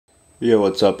Yo,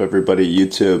 what's up everybody at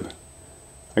YouTube?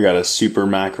 I got a super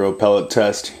macro pellet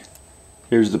test.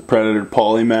 Here's the Predator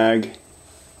Polymag.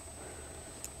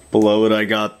 Below it I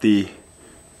got the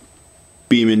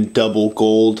Beeman Double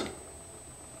Gold.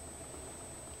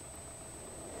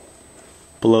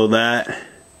 Below that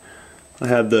I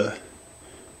have the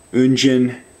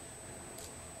Unjin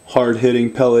hard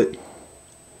hitting pellet.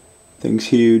 Thing's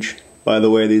huge. By the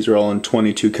way, these are all in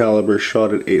 .22 caliber,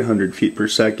 shot at 800 feet per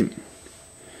second.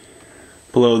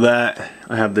 Below that,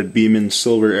 I have the Beeman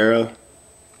Silver Arrow.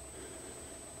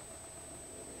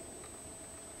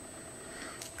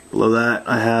 Below that,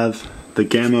 I have the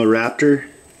Gamma Raptor.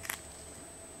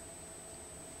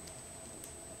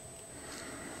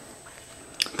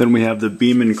 Then we have the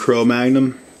Beeman Cro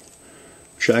Magnum,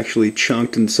 which actually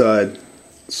chunked inside.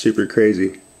 Super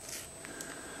crazy.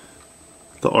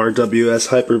 The RWS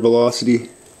Hypervelocity.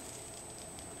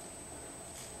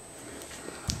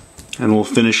 And we'll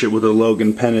finish it with a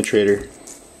Logan Penetrator.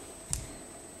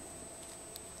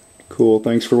 Cool,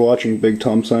 thanks for watching Big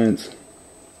Tom Science.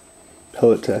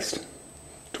 Pellet test.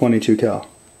 22 cal.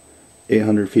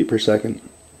 800 feet per second.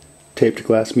 Taped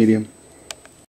glass medium.